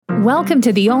Welcome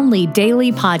to the only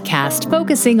daily podcast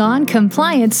focusing on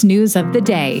compliance news of the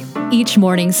day. Each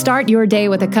morning, start your day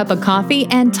with a cup of coffee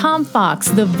and Tom Fox,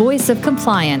 the voice of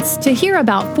compliance, to hear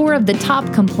about 4 of the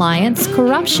top compliance,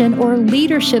 corruption, or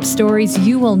leadership stories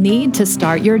you will need to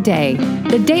start your day.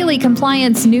 The Daily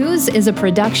Compliance News is a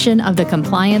production of the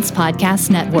Compliance Podcast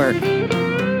Network.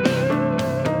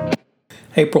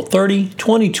 April 30,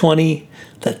 2020,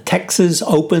 the Texas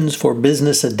Opens for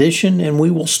Business edition, and we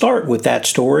will start with that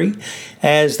story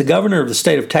as the governor of the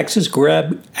state of Texas,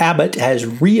 Greg Abbott, has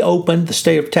reopened the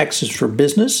state of Texas for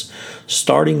business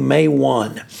starting May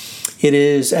 1. It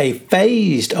is a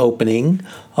phased opening,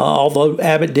 although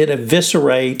Abbott did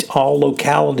eviscerate all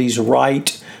localities'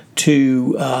 right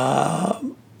to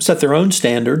set their own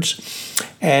standards.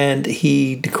 And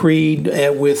he decreed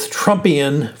with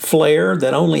Trumpian flair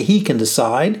that only he can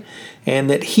decide,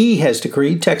 and that he has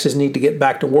decreed Texas need to get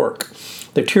back to work.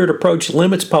 The tiered approach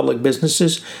limits public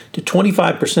businesses to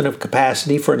 25% of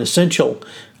capacity for an essential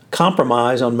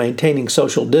compromise on maintaining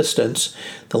social distance.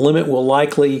 The limit will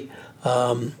likely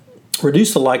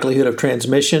reduce the likelihood of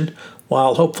transmission,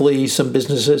 while hopefully some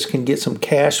businesses can get some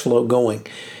cash flow going.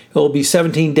 It will be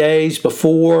 17 days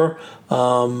before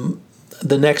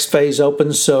the next phase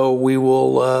opens, so we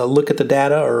will look at the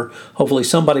data, or hopefully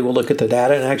somebody will look at the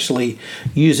data and actually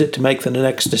use it to make the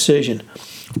next decision.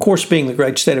 Of course, being the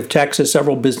great state of Texas,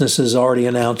 several businesses already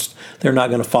announced they're not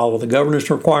going to follow the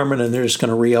governor's requirement and they're just going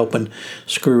to reopen,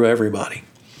 screw everybody.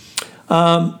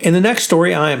 In the next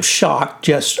story, I am shocked,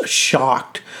 just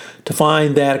shocked, to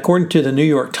find that according to the New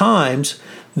York Times,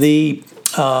 the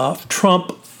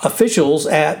Trump officials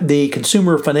at the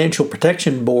Consumer Financial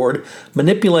Protection Board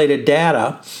manipulated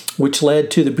data which led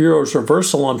to the Bureau's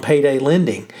reversal on payday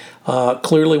lending,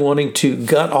 clearly wanting to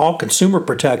gut all consumer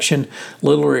protection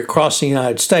literally across the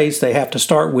United States. They have to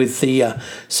start with the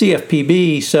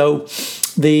CFPB. So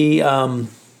the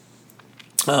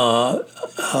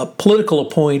political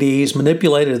appointees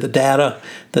manipulated the data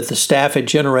that the staff had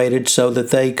generated so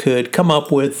that they could come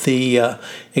up with the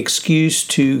excuse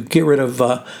to get rid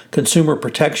of consumer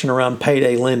protection around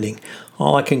payday lending.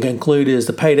 All I can conclude is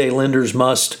the payday lenders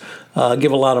must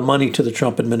give a lot of money to the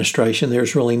Trump administration.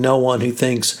 There's really no one who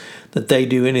thinks that they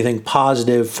do anything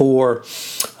positive for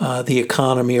the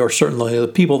economy, or certainly the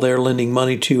people they're lending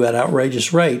money to at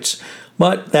outrageous rates.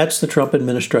 But that's the Trump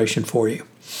administration for you.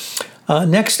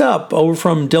 Next up, over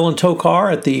from Dylan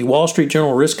Tokar at the Wall Street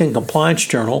Journal Risk and Compliance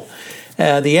Journal,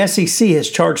 the SEC has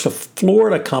charged a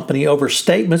Florida company over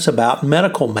statements about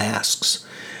medical masks.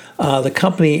 The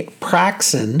company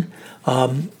Praxin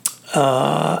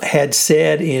had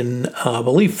said in, I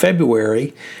believe,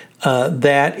 February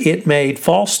that it made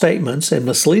false statements and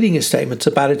misleading statements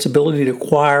about its ability to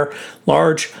acquire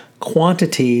large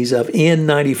quantities of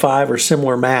N95 or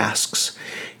similar masks.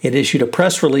 It issued a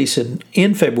press release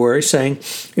in February saying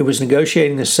it was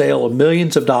negotiating the sale of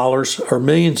millions of dollars or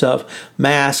millions of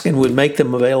masks and would make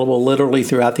them available literally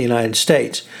throughout the United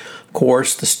States. Of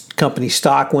course, the company's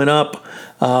stock went up.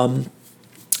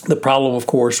 The problem, of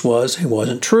course, was it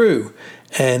wasn't true.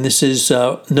 And this is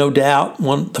no doubt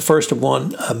the first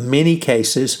of many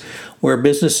cases where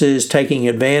businesses taking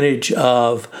advantage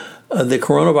of the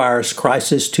coronavirus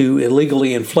crisis to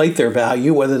illegally inflate their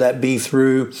value, whether that be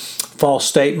through false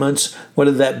statements,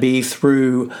 whether that be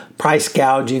through price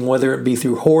gouging, whether it be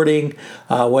through hoarding,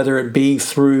 whether it be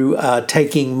through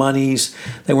taking monies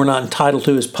they were not entitled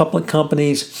to as public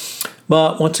companies.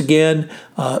 But once again,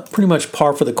 pretty much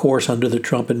par for the course under the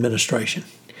Trump administration.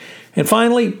 And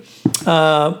finally,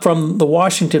 from the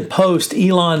Washington Post,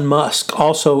 Elon Musk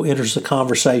also enters the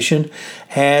conversation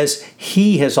as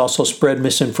he has also spread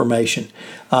misinformation.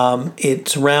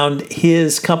 It's around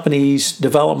his company's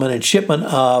development and shipment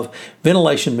of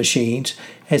ventilation machines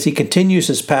as he continues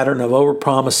his pattern of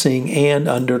overpromising and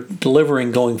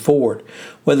under-delivering going forward.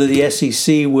 Whether the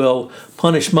SEC will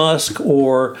punish Musk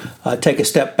or take a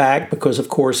step back because, of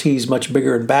course, he's much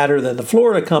bigger and badder than the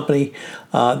Florida company,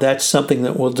 that's something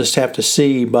that we'll just have to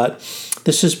see. But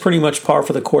this is pretty much par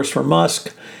for the course for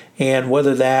Musk, and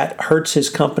whether that hurts his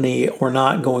company or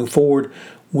not going forward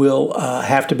will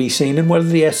have to be seen, and whether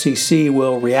the SEC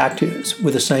will react to it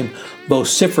with the same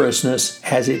vociferousness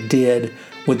as it did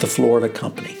with the Florida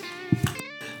company.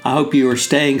 I hope you are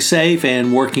staying safe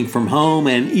and working from home,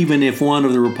 and even if one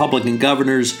of the Republican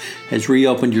governors has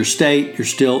reopened your state, you're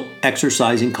still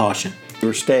exercising caution.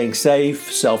 You're staying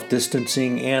safe,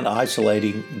 self-distancing, and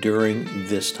isolating during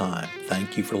this time.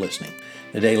 Thank you for listening.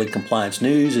 The Daily Compliance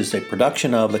News is a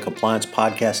production of the Compliance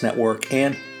Podcast Network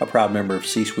and a proud member of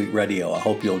C-Suite Radio. I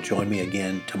hope you'll join me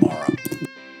again tomorrow.